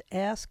just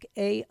ask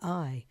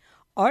AI.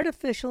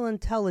 Artificial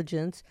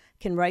intelligence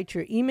can write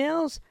your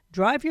emails,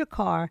 drive your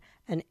car,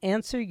 and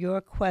answer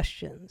your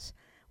questions.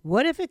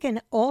 What if it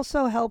can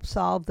also help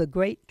solve the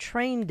great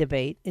train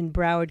debate in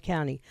Broward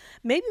County?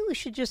 Maybe we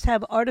should just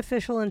have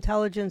artificial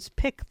intelligence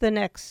pick the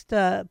next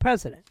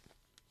president.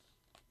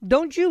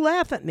 Don't you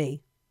laugh at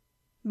me,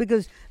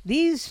 because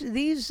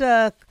these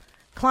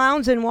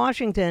clowns in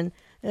Washington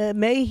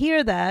may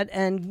hear that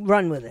and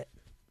run with it.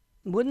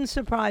 Wouldn't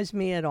surprise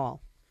me at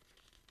all.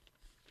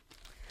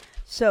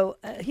 So,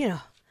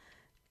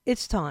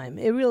 it's time.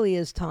 It really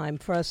is time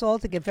for us all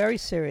to get very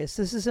serious.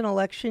 This is an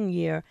election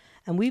year,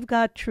 and we've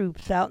got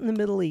troops out in the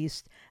Middle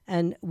East,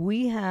 and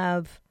we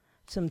have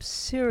some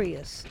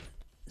serious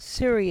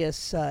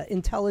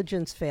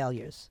intelligence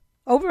failures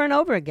over and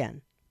over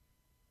again.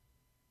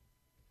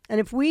 And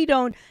if we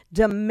don't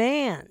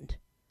demand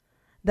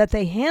that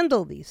they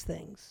handle these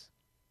things,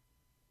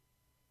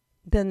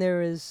 then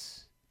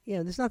there's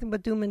nothing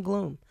but doom and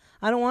gloom.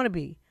 I don't want to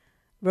be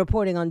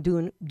reporting on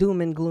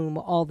doom and gloom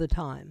all the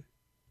time.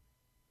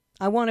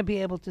 I want to be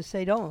able to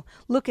say, oh,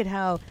 look at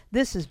how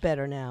this is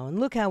better now, and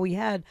look how we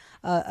had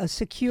a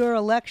secure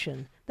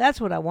election. That's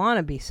what I want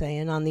to be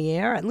saying on the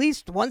air, at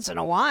least once in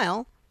a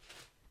while.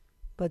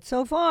 But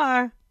so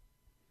far,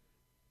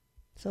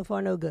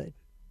 no good.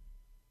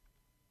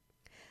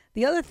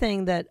 The other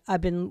thing that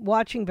I've been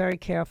watching very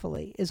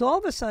carefully is all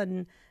of a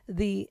sudden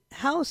the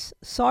House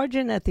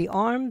Sergeant at the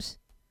Arms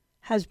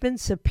has been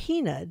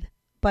subpoenaed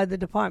by the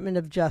Department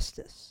of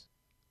Justice.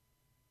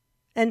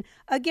 And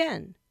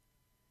again,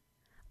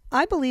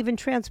 I believe in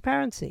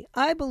transparency.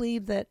 I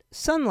believe that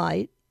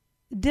sunlight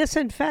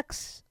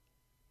disinfects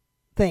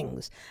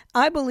things.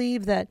 I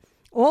believe that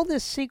all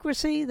this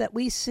secrecy that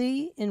we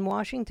see in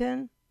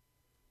Washington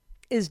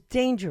is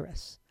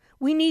dangerous.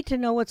 We need to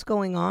know what's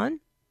going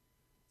on.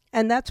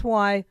 And that's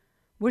why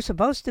we're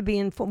supposed to be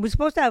informed. We're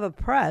supposed to have a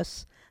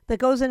press that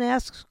goes and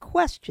asks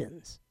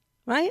questions,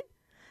 right?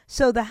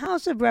 So the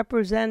House of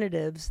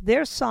Representatives,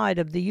 their side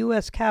of the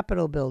U.S.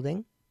 Capitol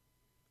building,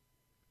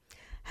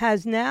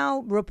 has now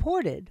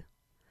reported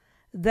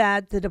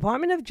that the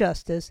Department of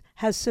Justice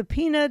has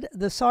subpoenaed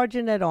the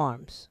Sergeant at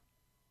Arms.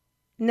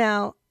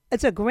 Now,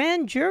 it's a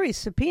grand jury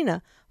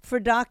subpoena for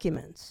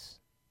documents.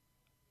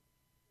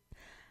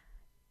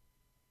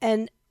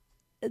 And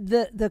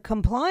the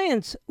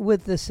compliance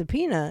with the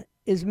subpoena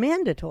is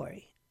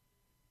mandatory.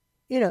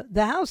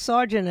 The House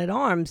Sergeant at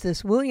Arms,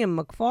 this William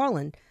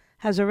McFarland,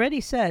 has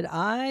already said,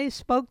 I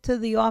spoke to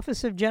the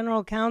Office of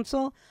General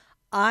Counsel.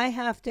 I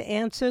have to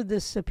answer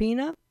this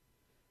subpoena,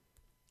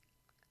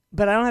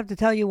 but I don't have to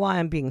tell you why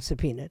I'm being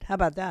subpoenaed. How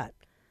about that?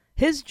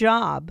 His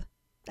job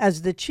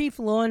as the chief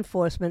law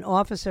enforcement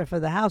officer for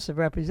the House of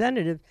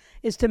Representatives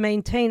is to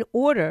maintain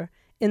order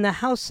in the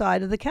House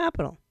side of the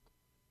Capitol.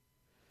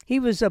 He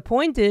was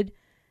appointed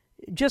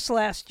just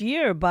last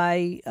year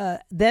by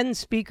then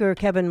Speaker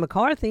Kevin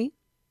McCarthy,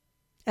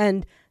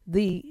 and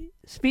the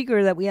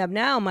Speaker that we have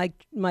now,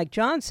 Mike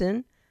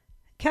Johnson,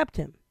 kept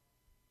him.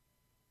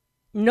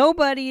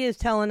 Nobody is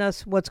telling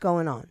us what's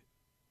going on.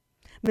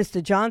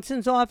 Mr.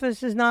 Johnson's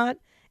office has not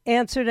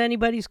answered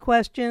anybody's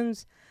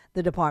questions.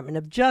 The Department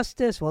of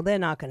Justice, well, they're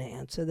not going to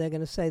answer. They're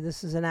going to say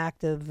this is an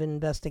active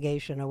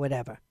investigation or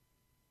whatever.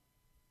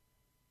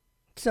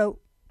 So,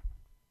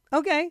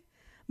 okay,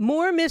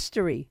 more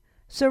mystery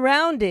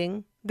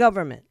surrounding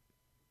government.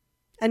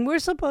 And we're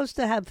supposed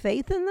to have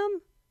faith in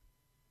them?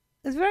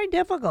 It's very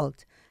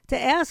difficult to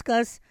ask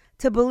us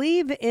to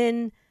believe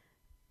in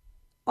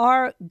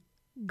our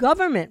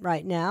government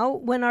right now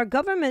when our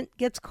government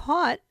gets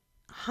caught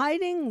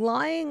hiding,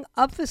 lying,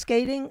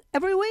 obfuscating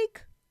every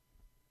week.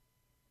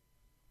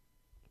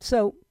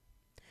 So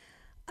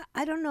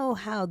I don't know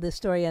how this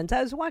story ends.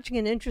 I was watching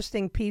an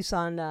interesting piece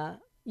on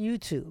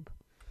YouTube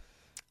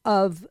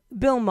of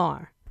Bill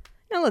Maher.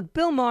 Now, look,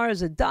 Bill Maher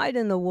is a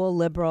dyed-in-the-wool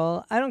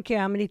liberal. I don't care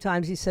how many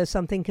times he says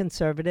something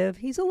conservative.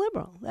 He's a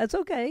liberal. That's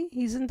okay.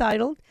 He's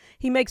entitled.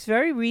 He makes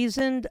very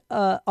reasoned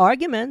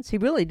arguments. He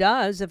really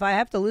does. If I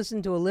have to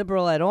listen to a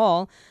liberal at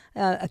all,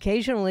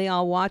 occasionally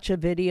I'll watch a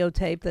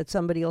videotape that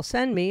somebody will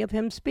send me of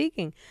him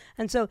speaking.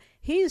 And so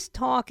he's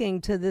talking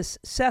to this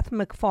Seth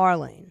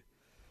MacFarlane.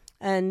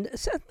 And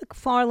Seth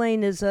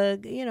MacFarlane is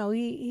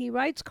he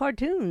writes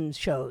cartoon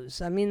shows.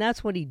 I mean,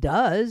 that's what he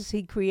does.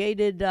 He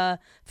created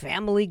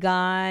Family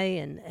Guy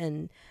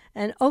and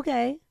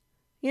okay,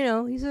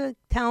 he's a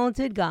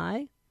talented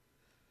guy.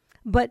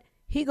 But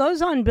he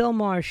goes on Bill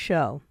Maher's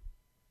show.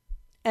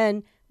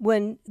 And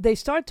when they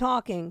start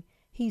talking,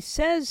 he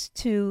says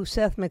to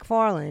Seth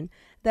MacFarlane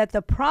that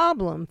the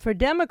problem for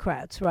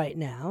Democrats right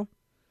now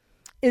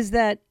is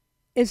that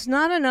it's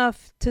not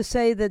enough to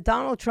say that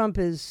Donald Trump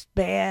is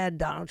bad,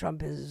 Donald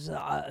Trump is,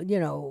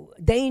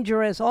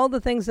 dangerous, all the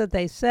things that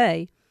they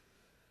say.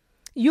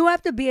 You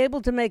have to be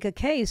able to make a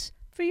case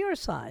for your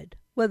side,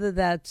 whether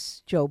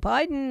that's Joe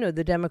Biden or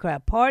the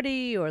Democrat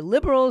Party or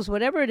liberals,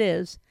 whatever it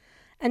is.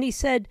 And he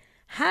said,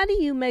 how do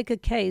you make a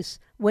case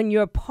when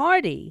your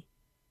party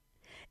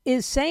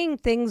is saying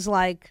things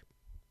like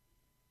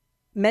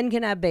men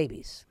can have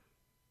babies,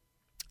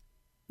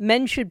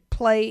 men should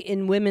play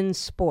in women's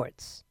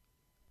sports?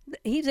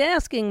 He's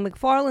asking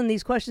MacFarlane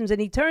these questions, and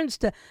he turns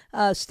to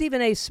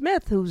Stephen A.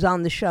 Smith, who's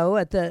on the show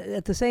at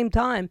the same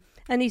time,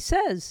 and he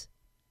says,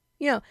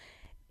 do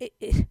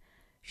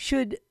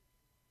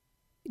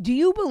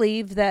you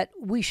believe that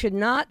we should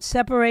not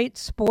separate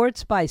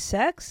sports by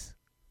sex?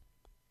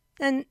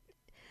 And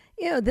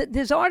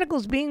there's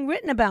articles being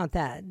written about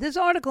that. This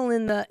article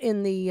in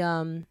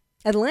the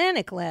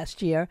Atlantic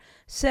last year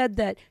said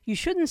that you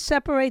shouldn't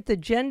separate the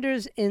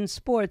genders in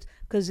sports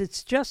because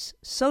it's just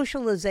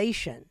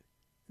socialization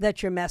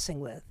that you're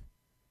messing with.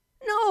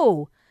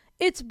 No,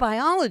 it's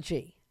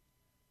biology.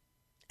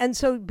 And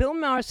so Bill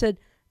Maher said,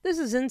 this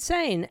is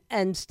insane.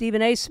 And Stephen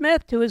A.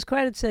 Smith, to his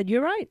credit, said,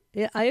 you're right.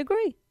 Yeah, I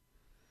agree.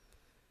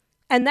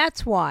 And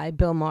that's why,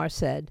 Bill Maher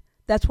said,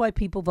 that's why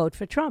people vote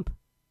for Trump.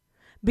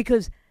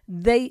 Because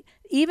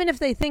even if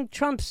they think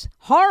Trump's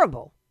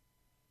horrible,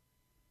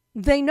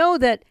 they know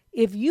that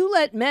if you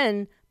let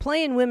men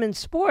play in women's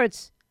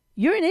sports,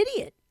 you're an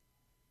idiot.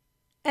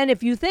 And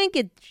if you think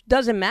it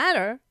doesn't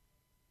matter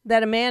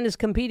that a man is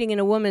competing in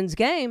a woman's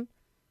game,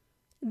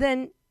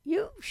 then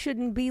you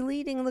shouldn't be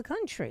leading the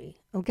country,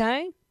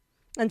 okay?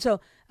 And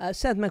so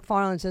Seth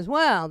MacFarlane says,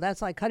 well,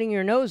 that's like cutting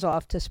your nose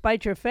off to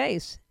spite your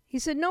face. He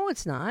said, no,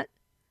 it's not.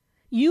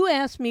 You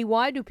asked me,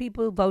 why do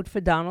people vote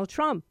for Donald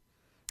Trump?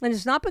 And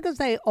it's not because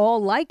they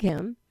all like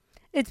him.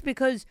 It's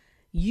because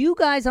you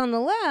guys on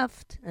the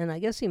left, and I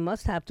guess he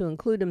must have to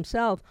include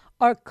himself,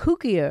 are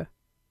kookier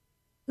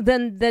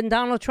than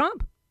Donald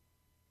Trump.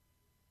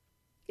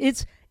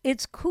 It's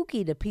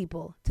kooky to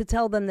people to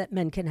tell them that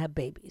men can have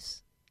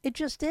babies. It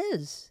just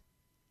is.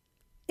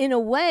 In a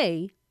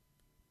way,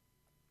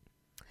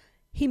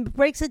 he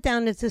breaks it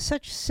down into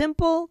such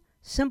simple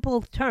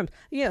terms.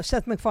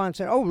 Seth MacFarlane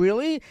said, oh,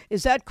 really?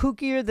 Is that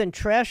kookier than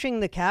trashing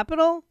the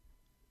Capitol?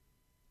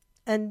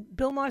 And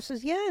Bill Maher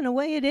says, yeah, in a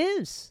way it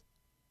is.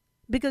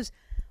 Because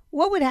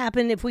what would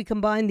happen if we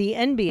combined the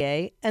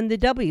NBA and the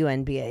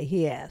WNBA,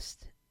 he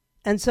asked.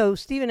 And so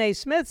Stephen A.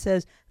 Smith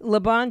says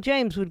LeBron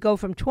James would go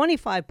from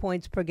 25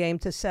 points per game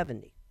to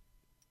 70.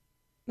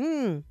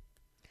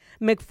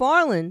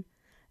 MacFarlane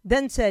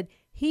then said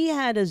he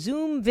had a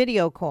Zoom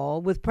video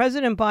call with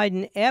President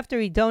Biden after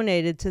he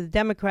donated to the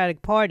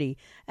Democratic Party.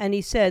 And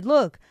he said,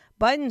 look,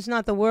 Biden's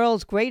not the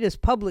world's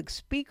greatest public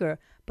speaker,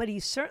 but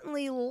he's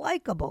certainly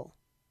likable.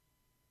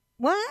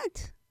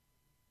 What?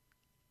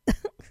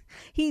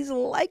 He's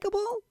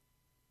likable?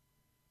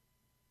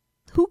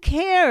 Who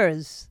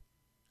cares?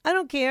 I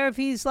don't care if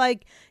he's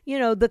like,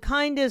 the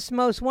kindest,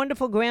 most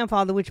wonderful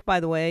grandfather, which, by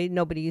the way,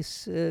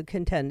 nobody's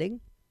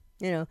contending.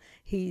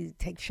 He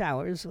takes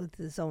showers with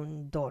his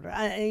own daughter.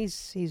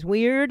 He's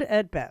weird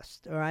at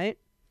best, all right?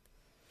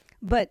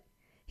 But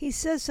he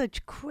says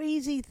such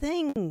crazy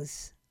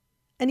things,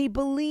 and he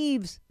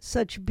believes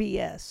such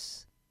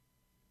BS.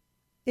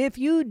 If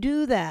you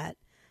do that,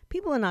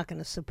 people are not going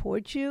to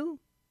support you.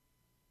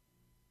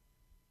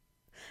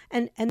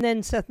 And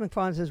then Seth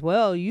MacFarlane says,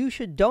 well, you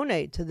should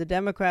donate to the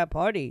Democrat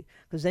Party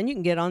because then you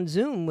can get on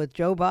Zoom with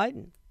Joe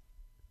Biden.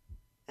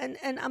 And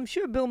I'm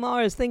sure Bill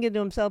Maher is thinking to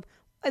himself,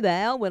 why the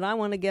hell would I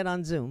want to get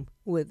on Zoom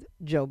with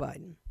Joe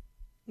Biden?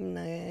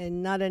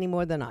 Not any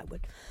more than I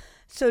would.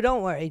 So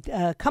don't worry.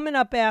 Coming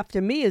up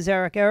after me is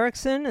Eric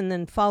Erickson, and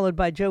then followed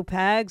by Joe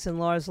Pags and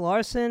Lars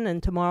Larson.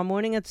 And tomorrow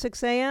morning at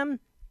 6 a.m.,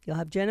 you'll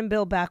have Jen and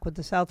Bill back with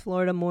the South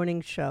Florida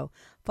Morning Show,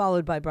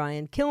 followed by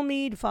Brian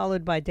Kilmeade,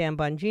 followed by Dan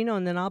Bongino,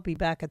 and then I'll be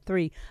back at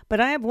 3.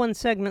 But I have one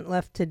segment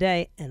left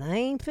today, and I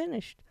ain't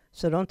finished.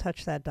 So don't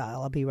touch that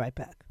dial. I'll be right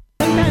back.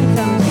 Sometimes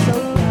I'm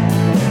so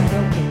glad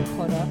I'm getting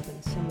caught up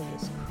in some of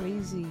this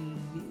crazy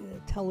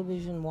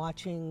television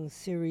watching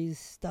series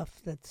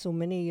stuff that so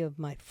many of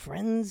my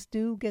friends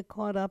do get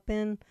caught up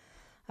in.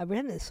 I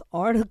read this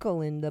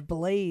article in The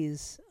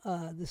Blaze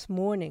this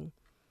morning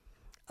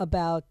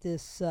about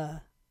this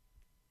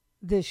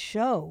this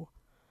show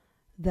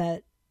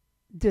that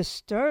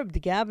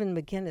disturbed Gavin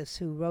McInnes,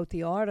 who wrote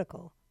the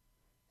article,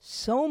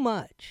 so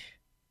much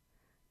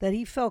that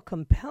he felt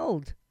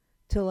compelled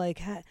to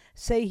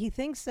say he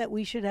thinks that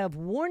we should have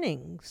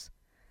warnings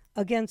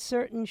against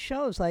certain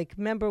shows. Like,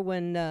 remember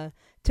when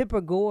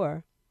Tipper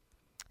Gore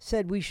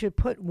said we should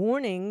put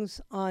warnings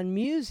on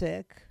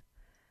music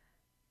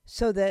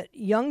so that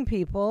young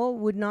people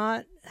would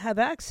not have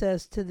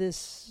access to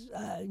this.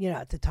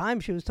 At the time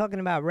she was talking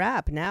about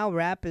rap. Now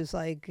rap is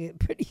like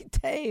pretty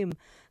tame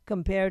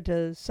compared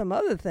to some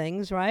other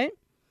things, right?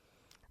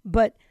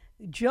 But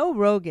Joe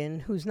Rogan,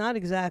 who's not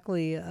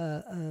exactly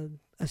a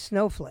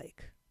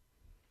snowflake,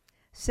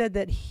 said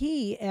that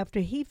after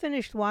he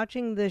finished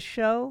watching this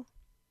show,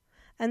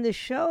 and the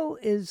show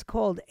is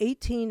called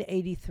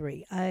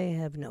 1883. I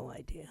have no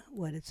idea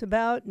what it's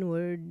about,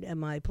 nor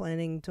am I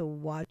planning to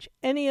watch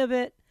any of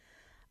it.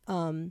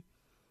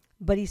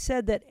 But he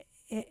said that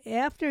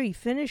after he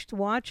finished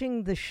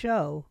watching the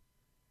show,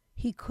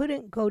 he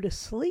couldn't go to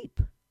sleep.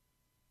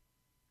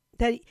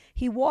 That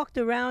he walked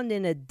around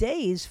in a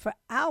daze for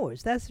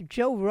hours. That's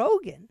Joe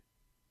Rogan.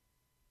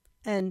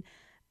 And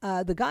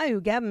the guy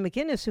Gavin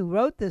McInnes, who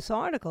wrote this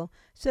article,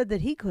 said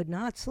that he could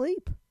not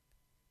sleep.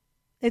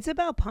 It's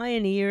about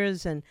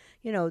pioneers, and,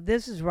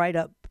 this is right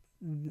up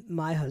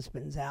my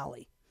husband's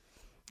alley.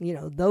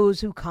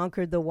 Those who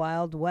conquered the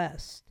Wild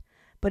West.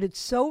 But it's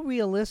so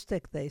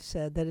realistic, they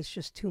said, that it's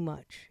just too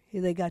much.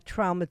 They got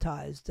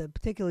traumatized,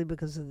 particularly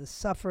because of the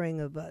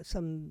suffering of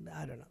some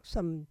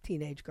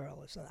teenage girl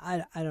or something.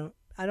 I don't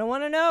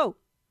want to know.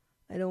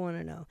 I don't want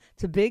to know.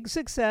 It's a big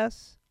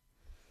success,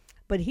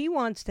 but he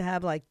wants to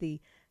have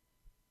the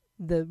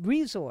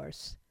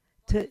resource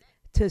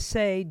to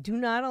say, do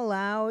not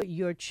allow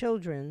your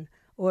children,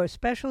 or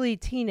especially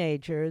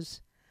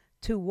teenagers,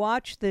 to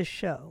watch this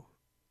show.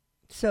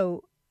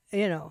 So,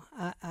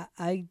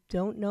 I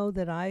don't know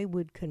that I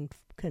would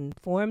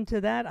conform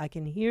to that. I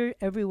can hear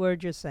every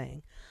word you're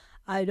saying.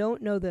 I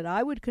don't know that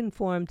I would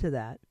conform to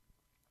that,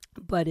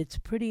 but it's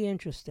pretty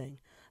interesting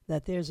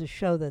that there's a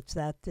show that's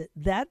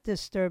that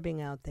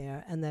disturbing out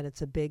there, and that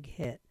it's a big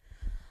hit.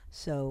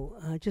 So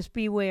just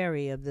be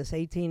wary of this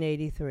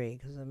 1883,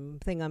 because the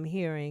thing I'm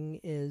hearing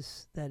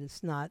is that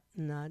it's not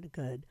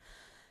good.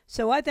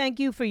 So I thank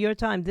you for your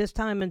time this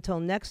time. Until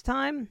next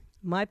time,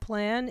 my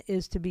plan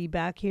is to be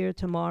back here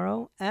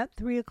tomorrow at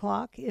 3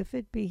 o'clock, if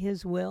it be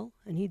his will,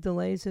 and he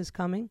delays his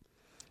coming.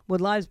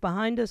 What lies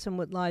behind us and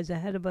what lies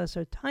ahead of us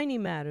are tiny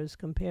matters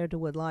compared to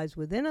what lies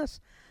within us.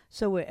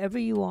 So wherever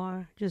you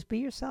are, just be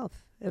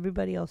yourself.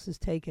 Everybody else is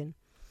taken.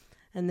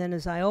 And then,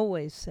 as I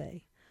always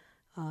say,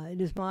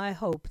 it is my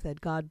hope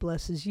that God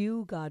blesses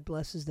you, God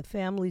blesses the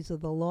families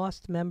of the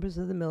lost members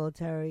of the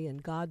military,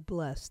 and God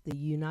bless the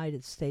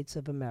United States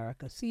of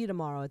America. See you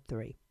tomorrow at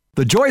 3.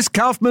 The Joyce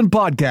Kaufman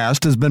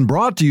Podcast has been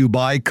brought to you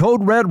by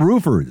Code Red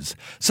Roofers,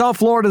 South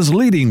Florida's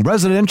leading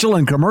residential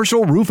and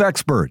commercial roof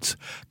experts.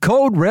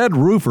 Code Red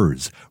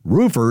Roofers,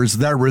 roofers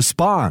that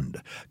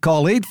respond.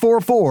 Call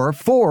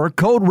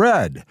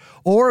 844-4-CODE-RED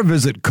or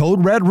visit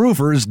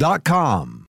CodeRedRoofers.com.